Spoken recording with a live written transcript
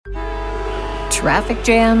Traffic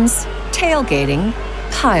jams, tailgating,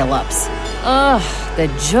 pile-ups. Ugh, the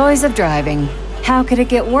joys of driving. How could it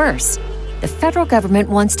get worse? The federal government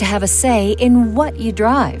wants to have a say in what you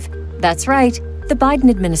drive. That's right. The Biden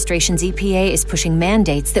administration's EPA is pushing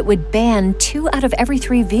mandates that would ban 2 out of every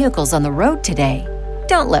 3 vehicles on the road today.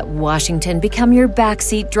 Don't let Washington become your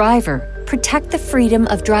backseat driver. Protect the freedom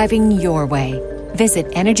of driving your way. Visit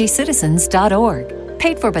EnergyCitizens.org.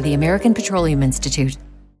 Paid for by the American Petroleum Institute.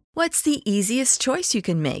 What's the easiest choice you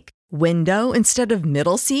can make? Window instead of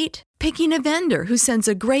middle seat? Picking a vendor who sends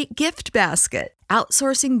a great gift basket?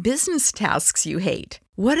 Outsourcing business tasks you hate?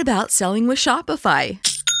 What about selling with Shopify?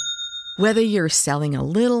 Whether you're selling a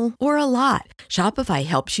little or a lot, Shopify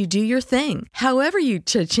helps you do your thing, however you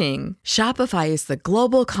cha-ching. Shopify is the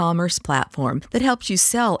global commerce platform that helps you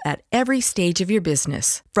sell at every stage of your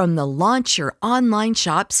business. From the launch your online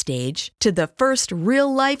shop stage to the first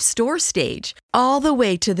real-life store stage, all the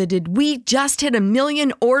way to the did we just hit 1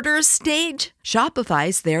 million orders stage.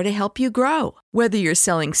 Shopify's there to help you grow. Whether you're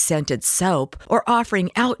selling scented soap or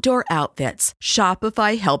offering outdoor outfits,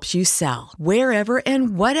 Shopify helps you sell. Wherever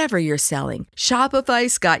and whatever you're selling,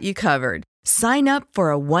 Shopify's got you covered. Sign up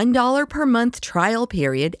for a $1 per month trial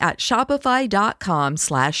period at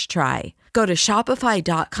shopify.com/try. Go to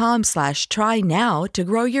shopify.com/try now to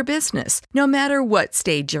grow your business, no matter what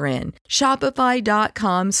stage you're in.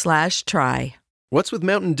 Shopify.com/try. What's with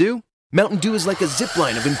Mountain Dew? Mountain Dew is like a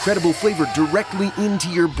zipline of incredible flavor directly into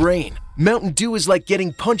your brain. Mountain Dew is like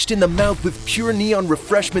getting punched in the mouth with pure neon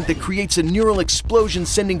refreshment that creates a neural explosion,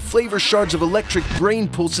 sending flavor shards of electric brain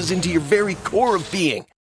pulses into your very core of being.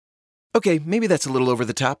 Okay, maybe that's a little over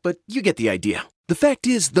the top, but you get the idea. The fact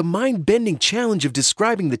is, the mind-bending challenge of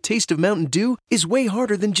describing the taste of Mountain Dew is way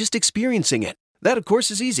harder than just experiencing it. That, of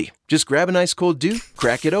course, is easy. Just grab an ice cold Dew,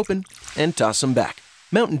 crack it open, and toss them back.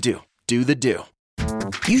 Mountain Dew. Do the Dew.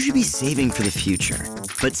 You should be saving for the future,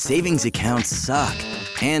 but savings accounts suck,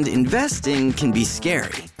 and investing can be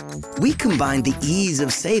scary. We combine the ease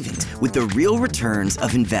of savings with the real returns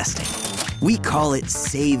of investing. We call it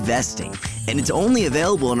Savesting, and it's only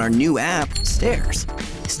available in our new app, Stairs.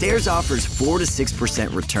 Stairs offers 4 to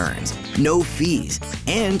 6% returns, no fees,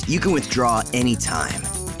 and you can withdraw anytime.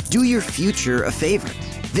 Do your future a favor.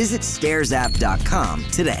 Visit StairsApp.com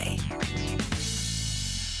today.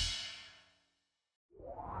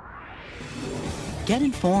 Get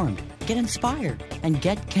informed, get inspired, and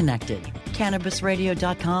get connected.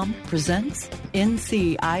 CannabisRadio.com presents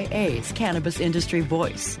NCIA's Cannabis Industry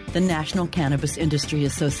Voice. The National Cannabis Industry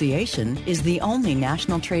Association is the only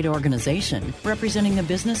national trade organization representing the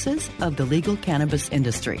businesses of the legal cannabis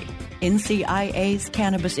industry. NCIA's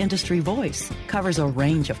Cannabis Industry Voice covers a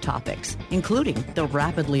range of topics, including the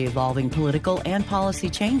rapidly evolving political and policy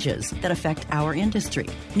changes that affect our industry,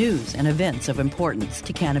 news and events of importance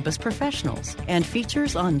to cannabis professionals, and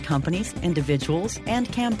features on companies, individuals,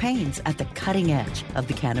 and campaigns at the cutting edge of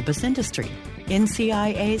the cannabis industry.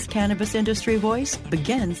 NCIA's Cannabis Industry Voice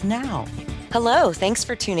begins now. Hello, thanks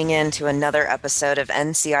for tuning in to another episode of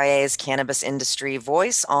NCIA's Cannabis Industry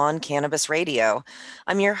Voice on Cannabis Radio.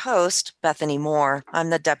 I'm your host, Bethany Moore. I'm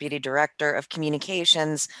the Deputy Director of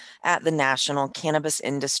Communications at the National Cannabis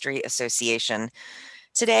Industry Association.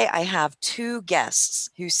 Today, I have 2 guests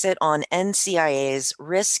who sit on NCIA's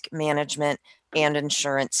Risk Management and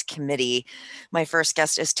Insurance Committee. My first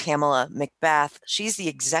guest is Tamala McBath. She's the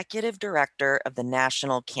Executive Director of the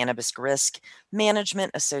National Cannabis Risk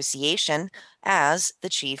Management Association as the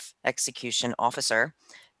Chief Execution Officer.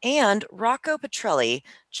 And Rocco Petrelli,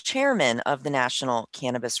 Chairman of the National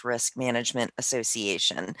Cannabis Risk Management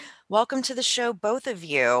Association. Welcome to the show, both of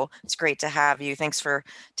you. It's great to have you. Thanks for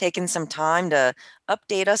taking some time to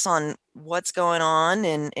update us on what's going on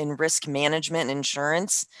in risk management and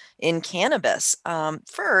insurance in cannabis.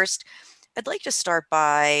 First, I'd like to start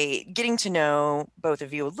by getting to know both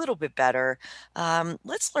of you a little bit better.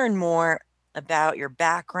 Let's learn more about your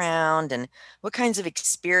background and what kinds of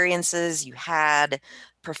experiences you had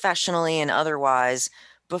professionally and otherwise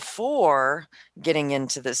before getting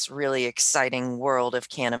into this really exciting world of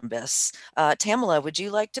cannabis. Tamala, would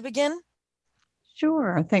you like to begin?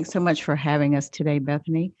 Sure. Thanks so much for having us today,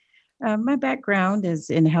 Bethany. My background is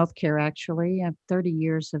in healthcare, actually. I have 30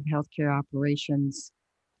 years of healthcare operations.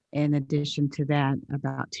 In addition to that,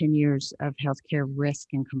 about 10 years of healthcare risk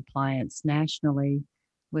and compliance nationally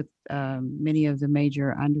with many of the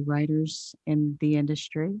major underwriters in the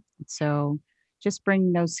industry. So just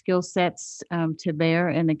bringing those skill sets to bear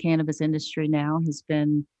in the cannabis industry now has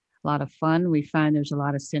been a lot of fun. We find there's a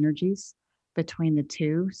lot of synergies between the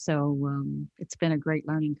two. So it's been a great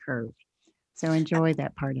learning curve. So enjoy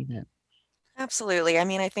that part of it. Absolutely. I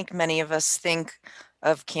mean, I think many of us think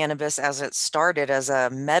of cannabis as it started as a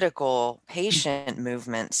medical patient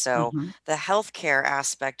movement. So Mm-hmm. the healthcare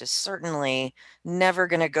aspect is certainly never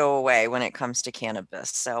going to go away when it comes to cannabis.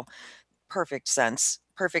 So perfect sense,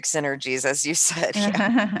 perfect synergies, as you said.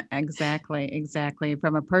 Yeah. Exactly, exactly.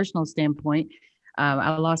 From a personal standpoint,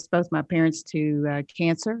 I lost both my parents to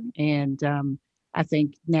cancer, and I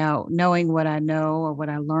think now knowing what I know or what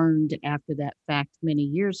I learned after that fact many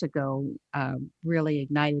years ago really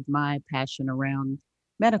ignited my passion around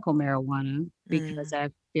medical marijuana because Mm, I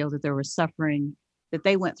feel that there was suffering that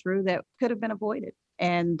they went through that could have been avoided,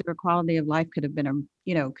 and their quality of life could have been,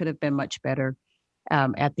 could have been much better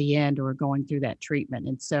at the end or going through that treatment.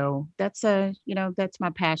 And so that's my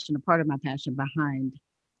passion, a part of my passion behind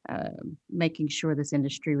making sure this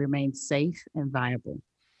industry remains safe and viable.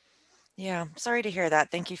 yeah. Sorry to hear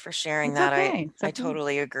that. Thank you for sharing It's that. I okay. It's I okay.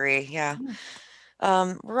 totally agree. Yeah.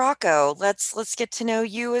 Yeah. Rocco, let's get to know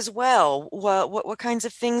you as well. What kinds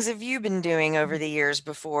of things have you been doing over Mm. the years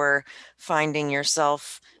before finding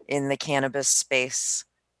yourself in the cannabis space?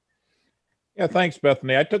 Yeah, thanks,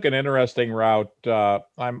 Bethany. I took an interesting route.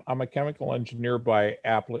 I'm a chemical engineer by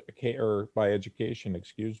by education,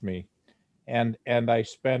 excuse me, and I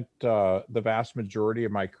spent the vast majority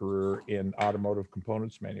of my career in automotive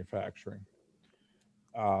components manufacturing,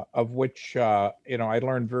 of which I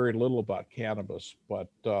learned very little about cannabis, but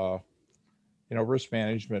risk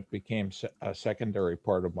management became a secondary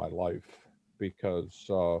part of my life because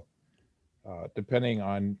depending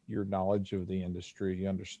on your knowledge of the industry, you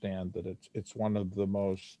understand that it's one of the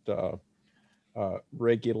most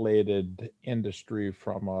regulated industry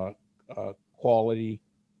from a quality,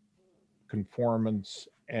 conformance,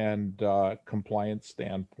 and compliance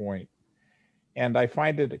standpoint. And I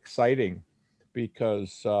find it exciting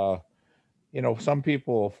because some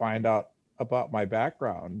people will find out about my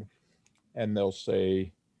background and they'll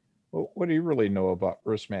say, well, what do you really know about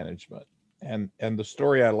risk management? And the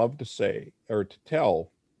story I love to say or to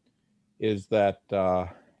tell is that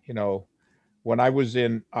when I was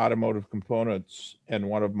in automotive components and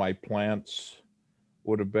one of my plants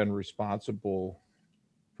would have been responsible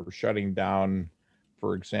for shutting down,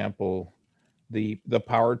 for example, the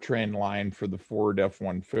powertrain line for the Ford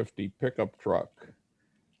F-150 pickup truck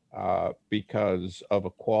because of a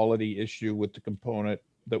quality issue with the component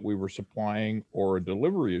that we were supplying or a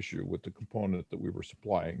delivery issue with the component that we were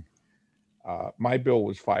supplying. My bill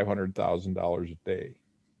was $500,000 a day.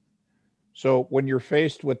 So when you're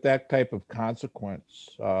faced with that type of consequence,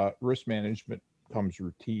 risk management becomes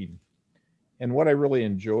routine. And what I really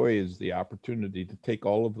enjoy is the opportunity to take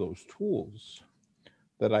all of those tools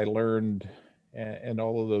that I learned and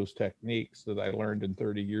all of those techniques that I learned in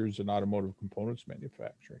 30 years in automotive components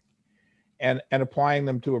manufacturing and applying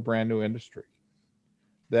them to a brand new industry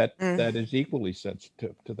that is equally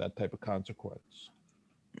sensitive to that type of consequence.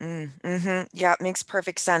 Yeah, it makes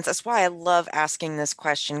perfect sense. That's why I love asking this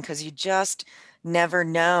question because you just never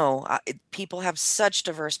know. People have such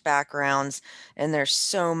diverse backgrounds, and there's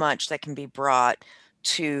so much that can be brought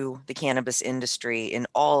to the cannabis industry in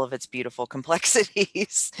all of its beautiful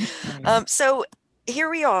complexities. Right. So here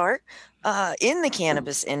we are in the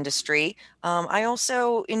cannabis industry. I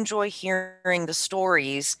also enjoy hearing the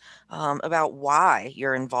stories about why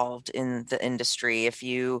you're involved in the industry. If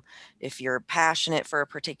you're passionate for a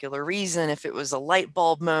particular reason, if it was a light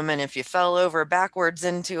bulb moment, if you fell over backwards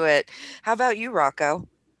into it. How about you, Rocco?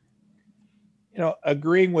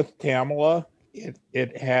 Agreeing with Tamala,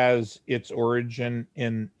 it has its origin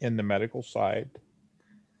in the medical side.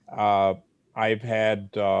 Uh, I've had,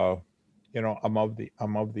 I'm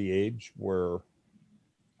of the age where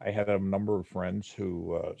I had a number of friends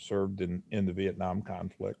who served in the Vietnam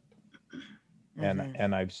conflict, Hmm.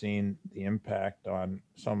 and I've seen the impact on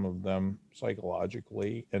some of them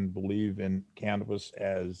psychologically, and believe in cannabis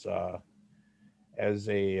as a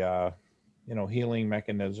healing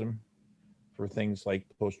mechanism for things like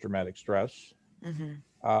post traumatic stress. Hmm.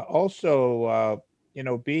 Also,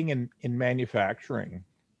 being in manufacturing,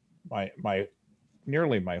 my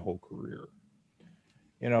nearly my whole career,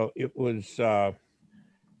 it was I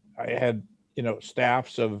had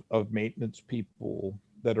staffs of maintenance people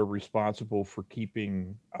that are responsible for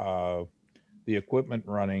keeping the equipment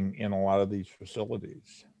running in a lot of these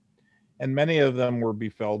facilities, and many of them were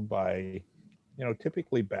befelled by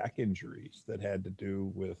typically back injuries that had to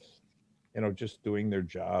do with just doing their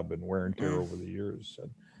job and wear and tear over the years.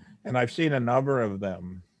 And I've seen a number of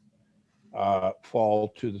them fall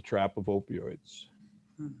to the trap of opioids,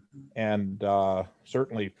 Mhm. and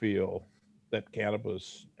certainly feel that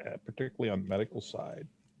cannabis, particularly on the medical side,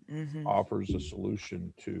 Hmm. offers a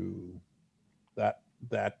solution to that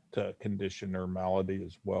condition or malady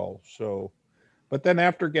as well. So, but then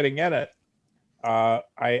after getting in it,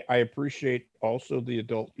 I appreciate also the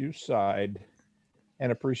adult use side,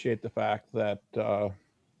 and appreciate the fact that,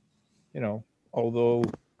 although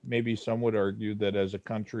maybe some would argue that as a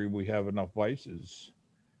country we have enough vices,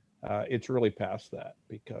 it's really past that,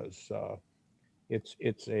 because it's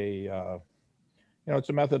a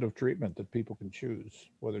method of treatment that people can choose,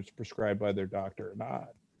 whether it's prescribed by their doctor or not,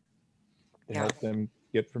 to help them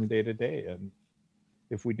get from day to day. And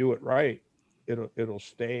if we do it right, it'll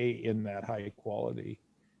stay in that high quality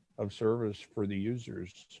of service for the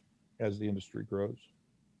users as the industry grows.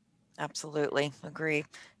 Absolutely. Agree.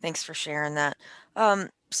 Thanks for sharing that.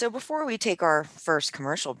 So before we take our first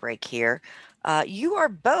commercial break here, you are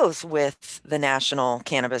both with the National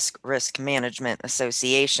Cannabis Risk Management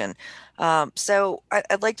Association. So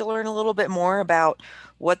I'd like to learn a little bit more about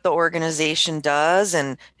what the organization does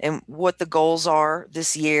and what the goals are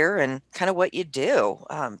this year and kind of what you do.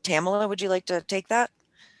 Tamala, would you like to take that?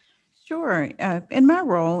 Sure. In my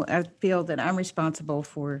role, I feel that I'm responsible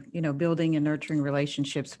for, building and nurturing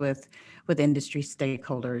relationships with industry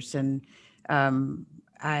stakeholders. And I'm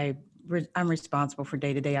responsible for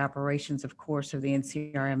day-to-day operations, of course, of the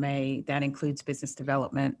NCRMA. That includes business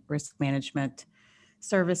development, risk management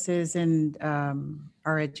services, and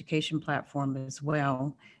our education platform as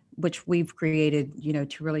well, which we've created,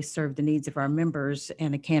 to really serve the needs of our members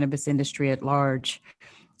and the cannabis industry at large.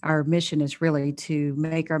 Our mission is really to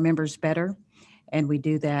make our members better, and we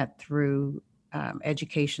do that through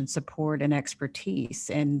education, support, and expertise.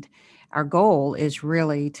 And our goal is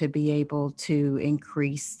really to be able to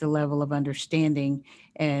increase the level of understanding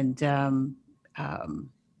and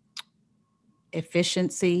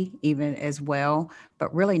efficiency even as well,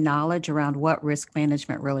 but really knowledge around what risk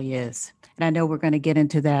management really is. And I know we're going to get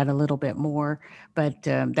into that a little bit more, but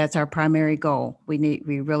that's our primary goal. We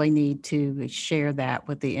really need to share that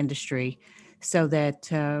with the industry so that,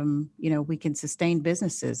 we can sustain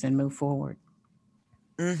businesses and move forward.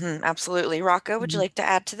 Mm-hmm, absolutely. Rocco, would you like to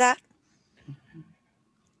add to that?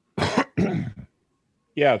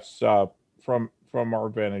 Yes. From our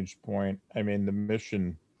vantage point, I mean, the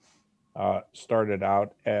mission started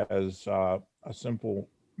out as a simple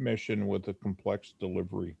mission with a complex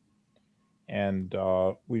delivery. And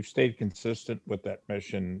we've stayed consistent with that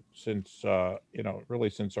mission since, really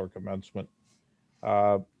since our commencement.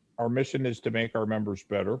 Our mission is to make our members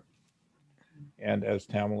better. And as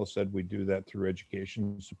Tamala said, we do that through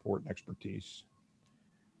education, support, and expertise.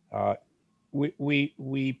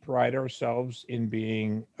 We pride ourselves in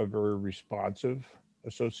being a very responsive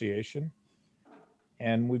association.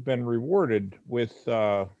 And we've been rewarded with,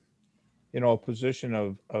 a position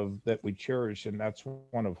of that we cherish, and that's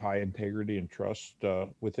one of high integrity and trust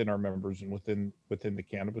within our members and within the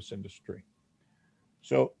cannabis industry.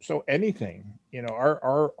 So anything,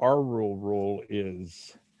 our rule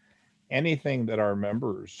is anything that our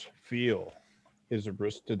members feel is a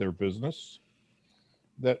risk to their business,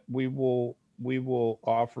 that we will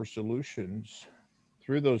offer solutions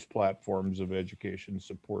through those platforms of education,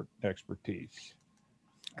 support, and expertise.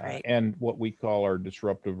 And what we call our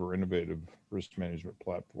disruptive or innovative risk management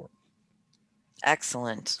platform.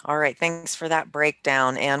 Excellent. All right. Thanks for that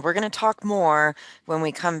breakdown. And we're going to talk more when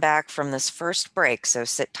we come back from this first break. So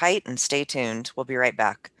sit tight and stay tuned. We'll be right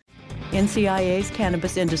back. NCIA's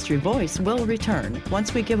Cannabis Industry Voice will return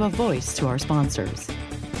once we give a voice to our sponsors.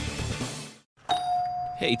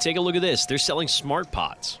 Hey, take a look at this. They're selling smart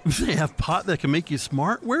pots. They have pot that can make you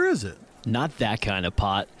smart? Where is it? Not that kind of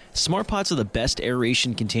pot. Smart pots are the best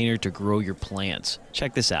aeration container to grow your plants.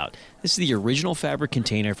 Check this out. This is the original fabric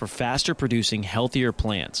container for faster producing, healthier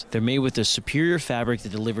plants. They're made with a superior fabric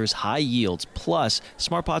that delivers high yields. Plus,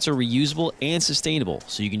 smart pots are reusable and sustainable,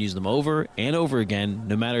 so you can use them over and over again,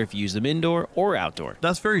 no matter if you use them indoor or outdoor.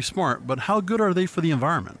 That's very smart, but how good are they for the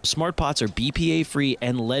environment? Smart pots are BPA-free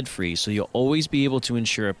and lead-free, so you'll always be able to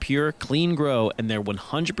ensure a pure, clean grow, and they're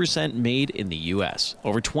 100% made in the U.S.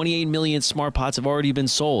 Over 28 million smart pots have already been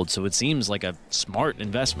sold, so it seems like a smart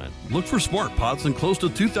investment. Look for smart pots in close to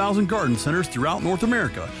 2,000 garden centers throughout North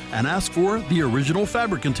America and ask for the original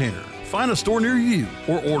fabric container. Find a store near you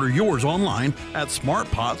or order yours online at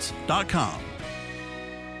smartpots.com.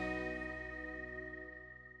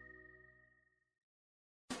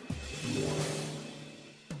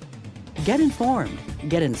 Get informed,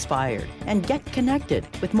 get inspired, and get connected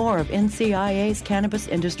with more of NCIA's Cannabis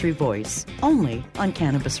Industry Voice, only on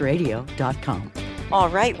CannabisRadio.com. All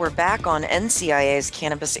right, we're back on NCIA's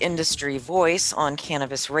Cannabis Industry Voice on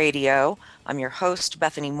Cannabis Radio. I'm your host,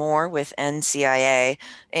 Bethany Moore with NCIA,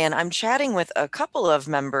 and I'm chatting with a couple of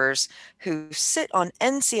members who sit on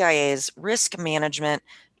NCIA's Risk Management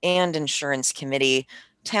and Insurance Committee,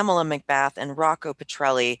 Tamala McBath and Rocco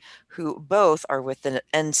Petrelli, who both are with the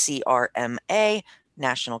NCRMA,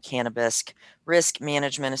 National Cannabis Risk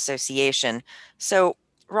Management Association. So,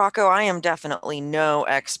 Rocco, I am definitely no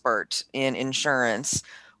expert in insurance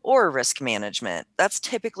or risk management. That's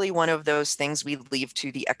typically one of those things we leave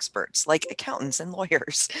to the experts, like accountants and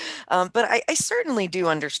lawyers. But I certainly do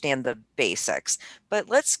understand the basics. But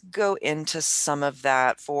let's go into some of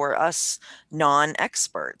that for us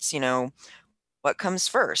non-experts. What comes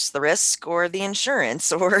first, the risk or the insurance,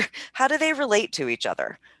 or how do they relate to each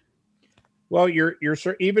other? Well, you're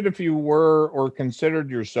even if you were or considered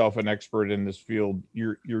yourself an expert in this field,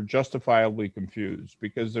 you're justifiably confused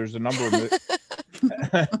because there's a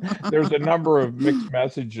number of mixed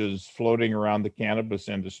messages floating around the cannabis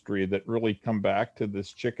industry that really come back to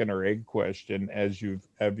this chicken or egg question as you've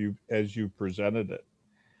presented it.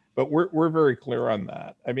 But we're very clear on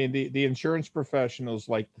that. I mean, the insurance professionals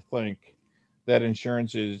like to think that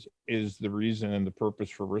insurance is the reason and the purpose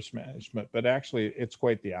for risk management, but actually it's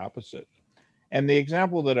quite the opposite. And the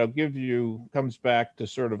example that I'll give you comes back to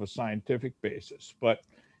sort of a scientific basis. But,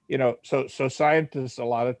 so scientists, a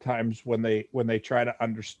lot of times when they try to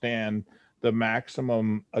understand the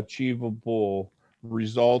maximum achievable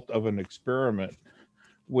result of an experiment,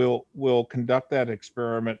 will conduct that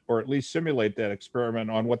experiment, or at least simulate that experiment,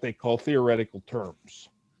 on what they call theoretical terms.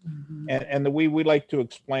 Mm-hmm. And the way we like to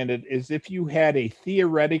explain it is, if you had a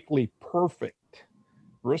theoretically perfect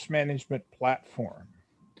risk management platform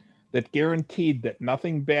that guaranteed that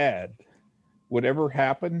nothing bad would ever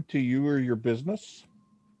happen to you or your business,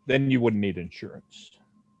 then you wouldn't need insurance.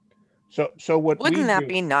 So what wouldn't that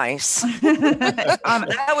be nice?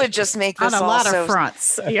 That would just make this on a lot of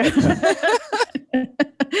fronts. Yeah.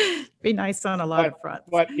 Be nice on a lot of fronts.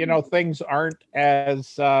 But things aren't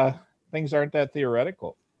that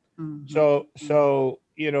theoretical. Mm-hmm. So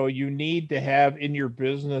you need to have in your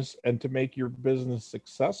business, and to make your business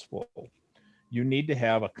successful, you need to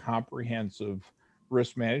have a comprehensive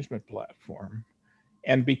risk management platform.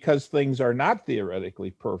 And because things are not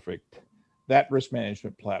theoretically perfect, that risk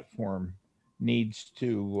management platform needs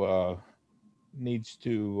to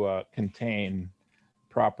contain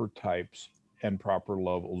proper types and proper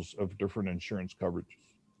levels of different insurance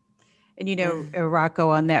coverages. And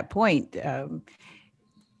Rocco, on that point,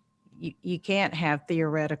 you can't have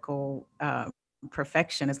theoretical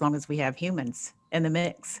perfection as long as we have humans in the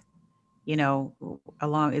mix. As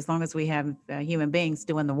long as we have human beings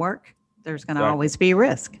doing the work, there's going to always be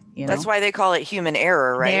risk. That's why they call it human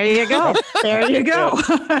error, right? There you go. There you go.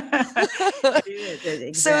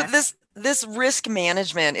 Exactly. So this risk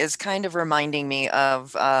management is kind of reminding me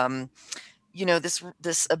of,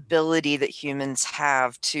 this ability that humans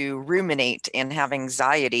have to ruminate and have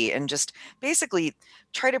anxiety and just basically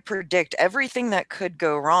try to predict everything that could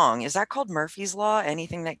go wrong. Is that called Murphy's Law?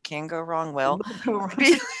 Anything that can go wrong? Well,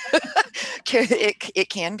 it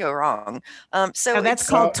can go wrong. So that's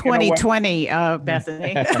called 2020,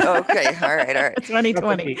 Bethany. Okay. All right.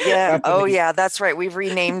 2020. Yeah. Oh, yeah. That's right. We've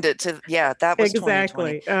renamed it to, that was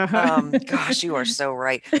exactly. 2020. Uh-huh. Gosh, you are so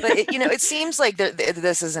right. But it seems like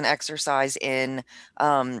this is an exercise in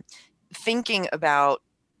thinking about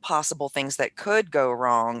possible things that could go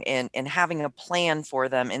wrong and having a plan for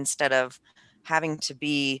them instead of having to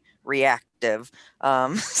be reactive.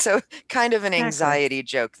 So kind of an anxiety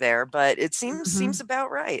joke there, but it seems about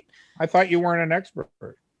right. I thought you weren't an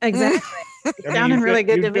expert. Exactly. Sounding really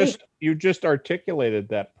good to me. You just articulated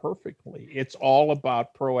that perfectly. It's all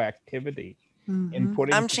about proactivity.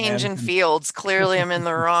 Mm-hmm. I'm changing fields. Clearly I'm in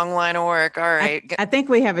the wrong line of work. All right. I think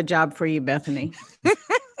we have a job for you, Bethany.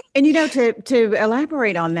 And, to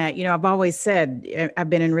elaborate on that, I've always said, I've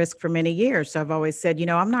been in risk for many years. So I've always said,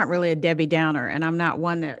 I'm not really a Debbie Downer, and I'm not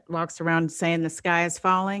one that walks around saying the sky is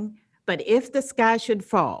falling. But if the sky should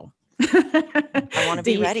fall, I want to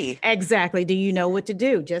be ready. Exactly. Do you know what to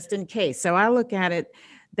do just in case? So I look at it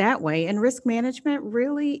that way. And risk management,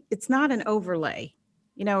 really, it's not an overlay.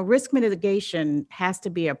 Risk mitigation has to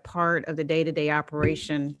be a part of the day-to-day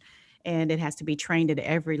operation, and it has to be trained at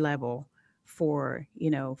every level for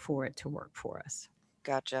it to work for us.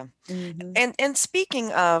 Gotcha. Mm-hmm. And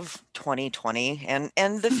speaking of 2020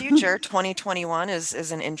 and the future, 2021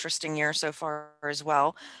 is an interesting year so far as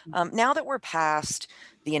well. Now that we're past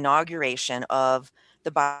the inauguration of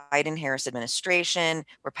the Biden-Harris administration,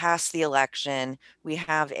 we're past the election, we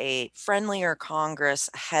have a friendlier Congress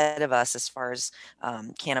ahead of us as far as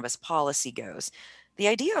cannabis policy goes. the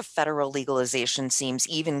idea of federal legalization seems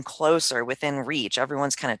even closer within reach.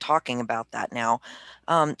 Everyone's kind of talking about that now.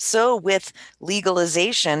 So with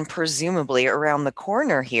legalization presumably around the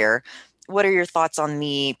corner here, what are your thoughts on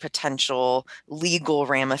the potential legal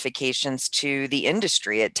ramifications to the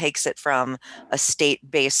industry? It takes it from a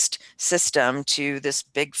state-based system to this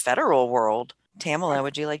big federal world. Tamala,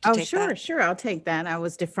 would you like to take that? Sure. I'll take that. I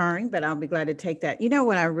was deferring, but I'll be glad to take that. You know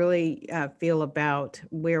what I really feel about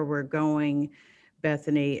where we're going,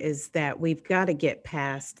 Bethany, is that we've got to get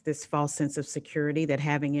past this false sense of security that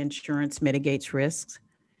having insurance mitigates risks.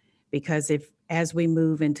 Because as we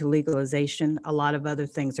move into legalization, a lot of other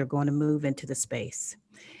things are going to move into the space.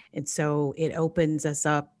 And so it opens us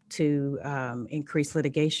up to increased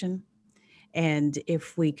litigation. And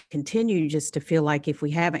if we continue just to feel like if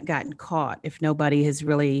we haven't gotten caught, if nobody has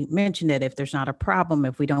really mentioned it, if there's not a problem,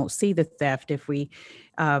 if we don't see the theft, if we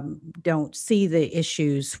don't see the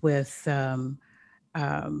issues with our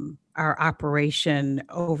operation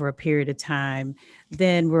over a period of time,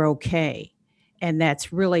 then we're okay. And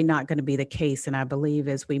that's really not going to be the case. And I believe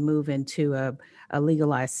as we move into a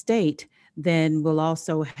legalized state, then we'll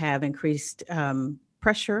also have increased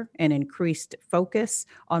pressure and increased focus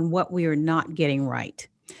on what we are not getting right.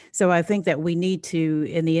 So I think that we need to,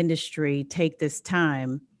 in the industry, take this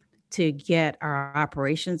time to get our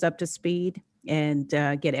operations up to speed and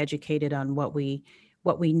get educated on what we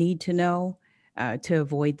need to know to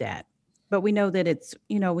avoid that. But we know that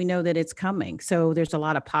it's coming. So there's a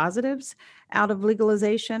lot of positives out of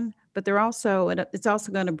legalization, but it's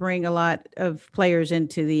also going to bring a lot of players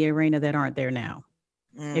into the arena that aren't there now.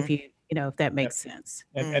 If that makes sense.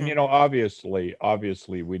 And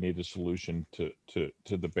obviously we need a solution to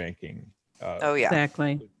the banking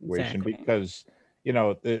Exactly. Because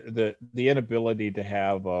the inability to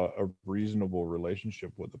have a reasonable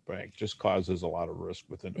relationship with the bank just causes a lot of risk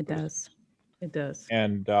within the business. It does.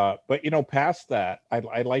 And but past that,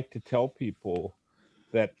 I like to tell people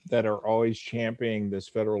that are always championing this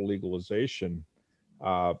federal legalization.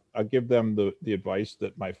 I'll give them the advice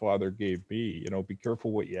that my father gave me. Be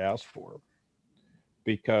careful what you ask for,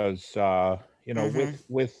 because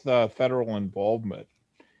with federal involvement,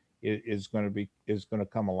 is going to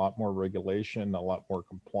come a lot more regulation, a lot more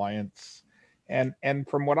compliance. And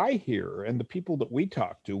from what I hear, and the people that we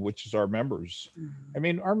talk to, which is our members, I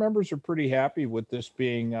mean, our members are pretty happy with this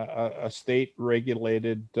being a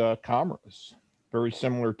state-regulated commerce, very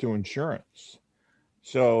similar to insurance.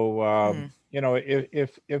 So,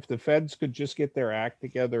 if the feds could just get their act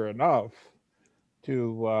together enough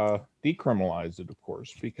to decriminalize it, of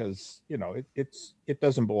course, because it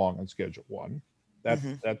doesn't belong on Schedule 1.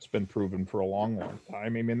 That's been proven for a long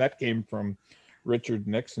time. I mean, that came from Richard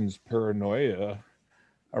Nixon's paranoia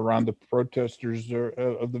around the protesters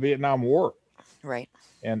of the Vietnam War, right?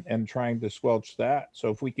 And trying to squelch that. So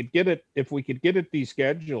if we could get it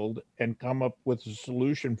descheduled and come up with a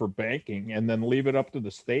solution for banking, and then leave it up to the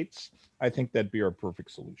states, I think that'd be our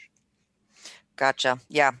perfect solution. Gotcha.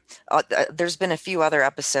 Yeah, there's been a few other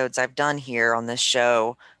episodes I've done here on this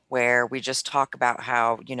show where we just talk about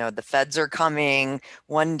how the feds are coming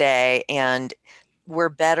one day, and we're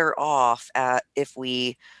better off if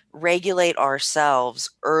we regulate ourselves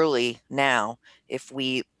early now, if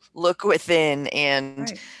we look within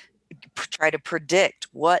and try to predict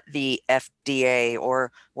what the FDA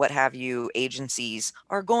or what have you agencies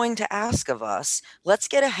are going to ask of us. Let's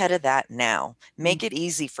get ahead of that now. Make it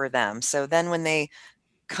easy for them. So then when they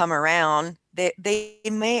come around, they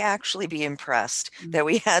may actually be impressed that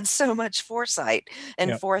we had so much foresight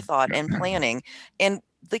and forethought and planning. And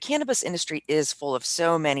the cannabis industry is full of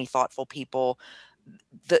so many thoughtful people.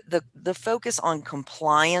 The focus on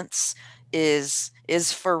compliance is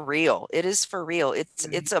for real. It is for real.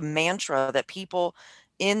 It's a mantra that people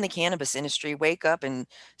in the cannabis industry wake up and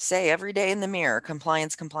say every day in the mirror: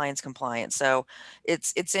 compliance, compliance, compliance. So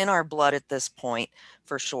it's in our blood at this point,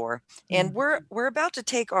 for sure. And we're about to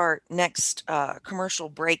take our next commercial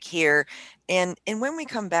break here. And when we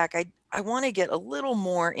come back, I want to get a little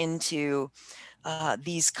more into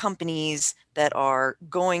these companies that are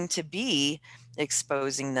going to be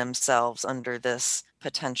exposing themselves under this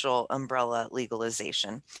potential umbrella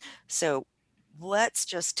legalization. So let's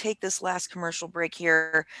just take this last commercial break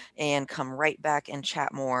here and come right back and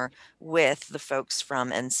chat more with the folks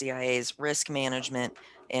from NCIA's Risk Management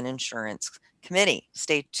and Insurance Committee.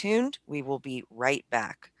 Stay tuned. We will be right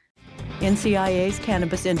back. NCIA's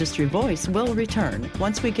Cannabis Industry Voice will return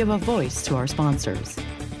once we give a voice to our sponsors.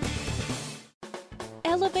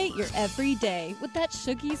 Elevate your everyday with that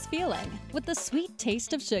Shoogies feeling, with the sweet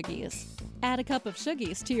taste of Shoogies. Add a cup of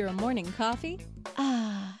Shoogies to your morning coffee.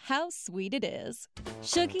 Ah, how sweet it is.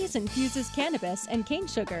 Shoogies infuses cannabis and cane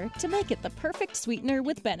sugar to make it the perfect sweetener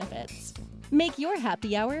with benefits. Make your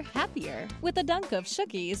happy hour happier with a dunk of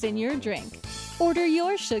Shoogies in your drink. Order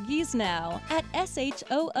your Shoogies now at shoogies.com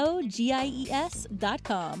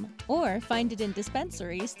or find it in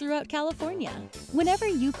dispensaries throughout California. Whenever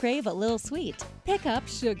you crave a little sweet, pick up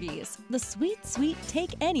Shoogies, the sweet, sweet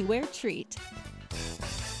take anywhere treat.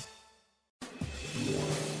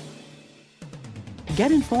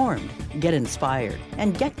 Get informed, get inspired,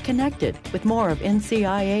 and get connected with more of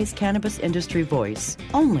NCIA's Cannabis Industry Voice,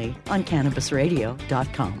 only on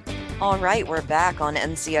CannabisRadio.com. All right, we're back on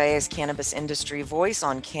NCIA's Cannabis Industry Voice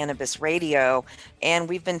on Cannabis Radio, and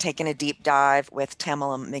we've been taking a deep dive with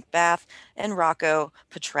Tamala McBath and Rocco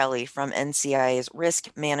Petrelli from NCIA's Risk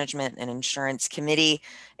Management and Insurance Committee,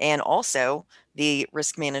 and also the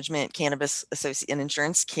Risk Management Cannabis and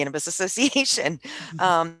Insurance Cannabis Association.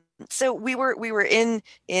 So we were in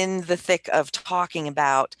the thick of talking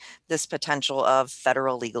about this potential of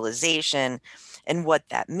federal legalization and what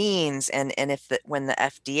that means, and when the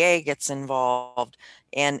FDA gets involved,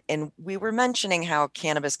 and we were mentioning how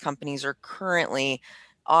cannabis companies are currently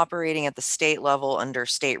operating at the state level under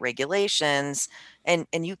state regulations, and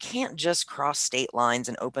you can't just cross state lines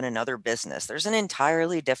and open another business. There's an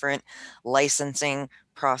entirely different licensing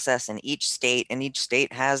process in each state, and each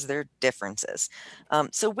state has their differences.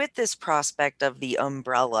 So with this prospect of the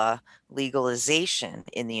umbrella legalization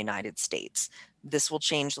in the United States, this will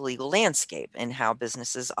change the legal landscape and how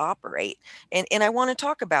businesses operate. And I want to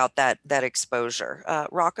talk about that exposure.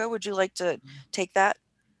 Rocco, would you like to take that?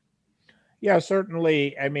 Yeah,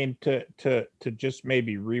 certainly. I mean, to just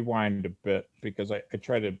maybe rewind a bit, because I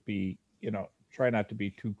try to be, try not to be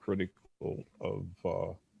too critical of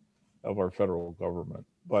our federal government.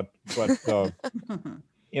 But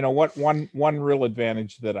one real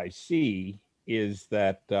advantage that I see is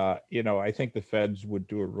that I think the feds would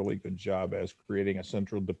do a really good job as creating a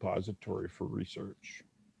central depository for research.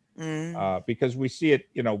 Because we see it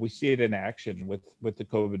in action with the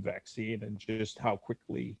COVID vaccine, and just how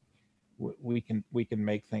quickly we can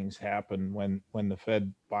make things happen when the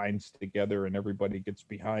Fed binds together and everybody gets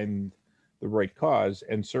behind the right cause.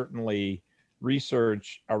 And certainly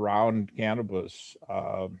research around cannabis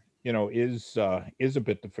is a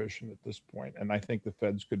bit deficient at this point, and I think the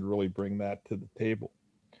feds could really bring that to the table.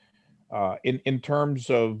 In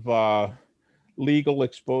terms of legal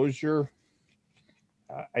exposure,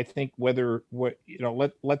 I think let's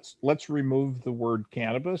remove the word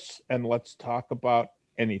cannabis and let's talk about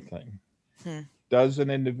anything. Does an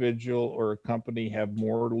individual or a company have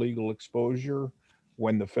more legal exposure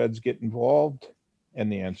when the feds get involved?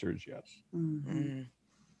 And the answer is yes.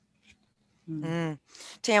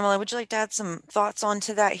 Tamala, would you like to add some thoughts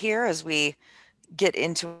onto that here as we get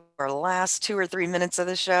into our last 2 or 3 minutes of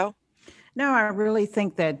the show? No, I really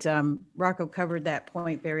think that Rocco covered that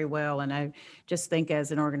point very well. And I just think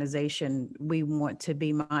as an organization, we want to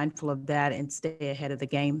be mindful of that and stay ahead of the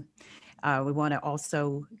game. We want to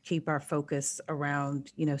also keep our focus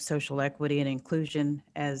around, social equity and inclusion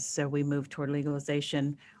as we move toward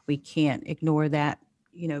legalization. We can't ignore that,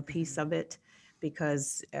 piece of it,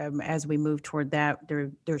 because as we move toward that,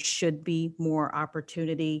 there should be more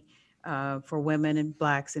opportunity for women and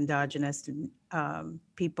Blacks, Indigenous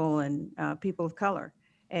people, and people of color.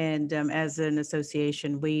 And as an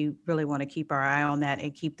association, we really want to keep our eye on that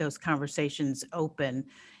and keep those conversations open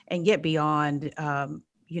and get beyond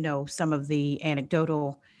some of the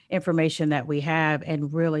anecdotal information that we have,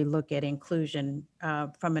 and really look at inclusion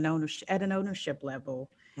from an ownership level,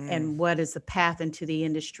 and what is the path into the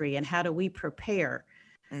industry, and how do we prepare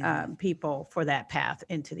people for that path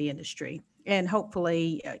into the industry, and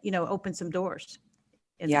hopefully open some doors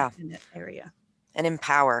in that area. And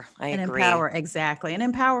empower. I agree. Empower, exactly. And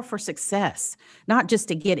empower for success, not just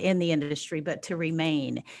to get in the industry, but to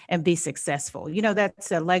remain and be successful.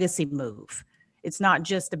 That's a legacy move. It's not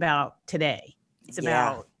just about today. It's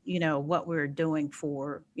about, what we're doing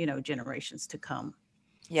for, generations to come.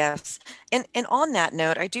 Yes. And on that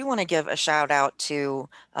note, I do want to give a shout out to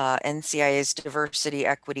NCIA's Diversity,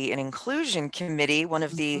 Equity, and Inclusion Committee, one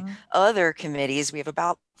of the other committees. We have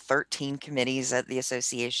about 13 committees at the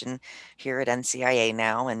association here at NCIA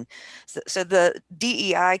now. And so the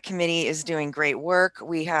DEI committee is doing great work.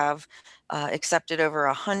 We have accepted over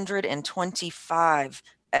 125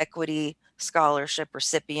 equity scholarship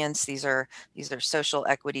recipients. These are social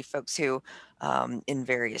equity folks who in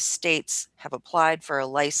various states have applied for a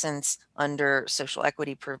license under social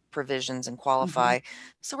equity provisions and qualify.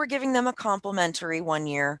 So we're giving them a complimentary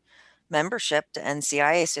 1-year membership to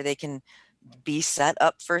NCIA so they can be set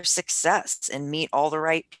up for success and meet all the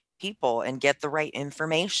right people and get the right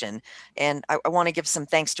information. And I want to give some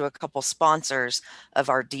thanks to a couple sponsors of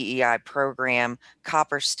our DEI program,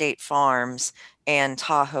 Copper State Farms and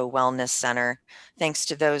Tahoe Wellness Center. Thanks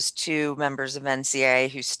to those two members of NCIA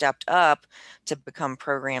who stepped up to become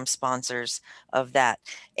program sponsors of that.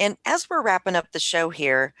 And as we're wrapping up the show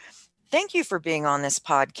here, thank you for being on this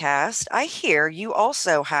podcast. I hear you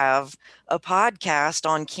also have a podcast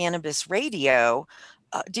on Cannabis Radio.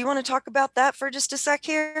 Do you want to talk about that for just a sec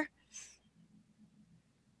here?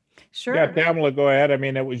 Sure. Yeah, Pamela, go ahead. I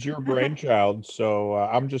mean, it was your brainchild, so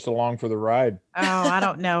I'm just along for the ride. Oh, I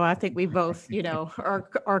don't know. I think we both,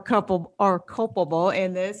 are culpable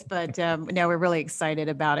in this, but no, we're really excited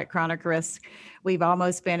about it. Chronic Risk, we've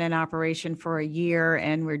almost been in operation for a year,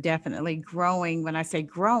 and we're definitely growing. When I say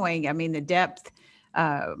growing, I mean the depth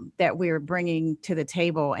that we're bringing to the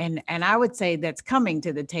table, and I would say that's coming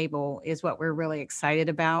to the table is what we're really excited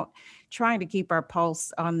about. Trying to keep our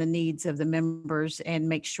pulse on the needs of the members and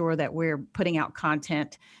make sure that we're putting out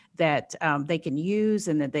content that they can use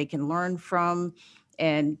and that they can learn from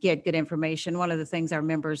and get good information. One of the things our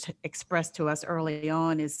members expressed to us early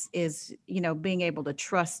on is being able to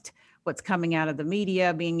trust what's coming out of the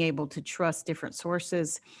media, being able to trust different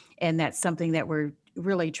sources. And that's something that we're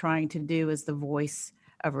really trying to do as the voice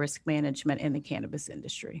of risk management in the cannabis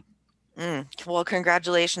industry. Well,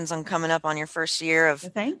 congratulations on coming up on your first year of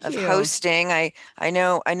hosting. I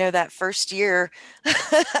know that first year.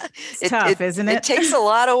 It's tough, isn't it? It takes a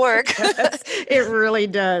lot of work. It really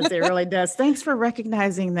does. It really does. Thanks for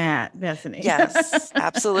recognizing that, Bethany. Yes,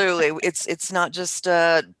 absolutely. It's not just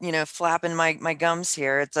flapping my gums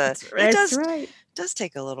here. It does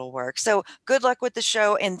take a little work. So good luck with the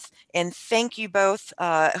show, and thank you both.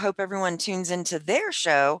 Hope everyone tunes into their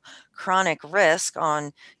show, Chronic Risk,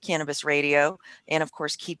 on Cannabis Radio. And of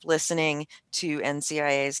course, keep listening to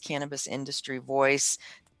NCIA's Cannabis Industry Voice.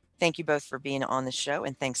 Thank you both for being on the show,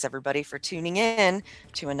 and thanks everybody for tuning in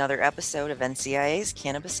to another episode of NCIA's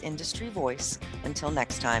Cannabis Industry Voice. Until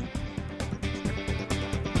next time.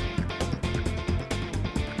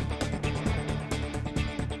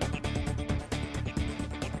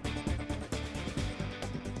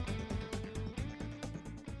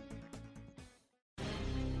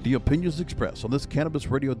 The opinions expressed on this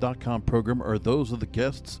CannabisRadio.com program are those of the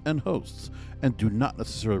guests and hosts and do not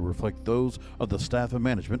necessarily reflect those of the staff and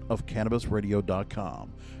management of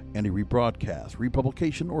CannabisRadio.com. Any rebroadcast,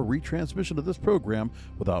 republication, or retransmission of this program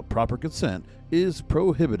without proper consent is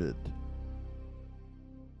prohibited.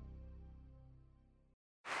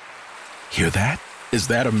 Hear that? Is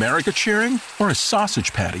that America cheering or a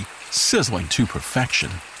sausage patty sizzling to perfection?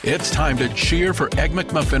 It's time to cheer for Egg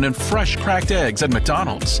McMuffin and fresh cracked eggs at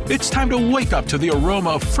McDonald's. It's time to wake up to the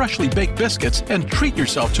aroma of freshly baked biscuits and treat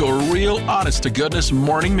yourself to a real honest-to-goodness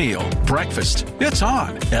morning meal. Breakfast, it's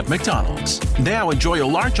on at McDonald's. Now enjoy a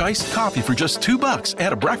large iced coffee for just $2.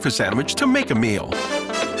 Add a breakfast sandwich to make a meal.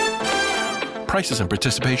 Prices and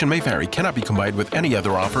participation may vary. Cannot be combined with any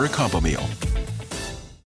other offer or combo meal.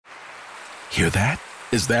 Hear that?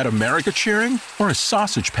 Is that America cheering or a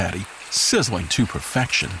sausage patty sizzling to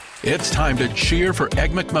perfection? It's time to cheer for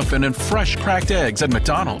Egg McMuffin and fresh cracked eggs at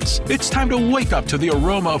McDonald's. It's time to wake up to the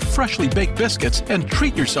aroma of freshly baked biscuits and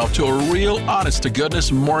treat yourself to a real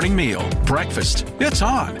honest-to-goodness morning meal. Breakfast, it's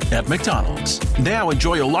on at McDonald's. Now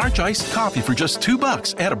enjoy a large iced coffee for just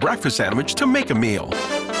 $2. Add a breakfast sandwich to make a meal.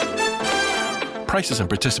 Prices and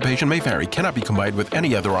participation may vary. Cannot be combined with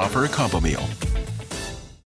any other offer or combo meal.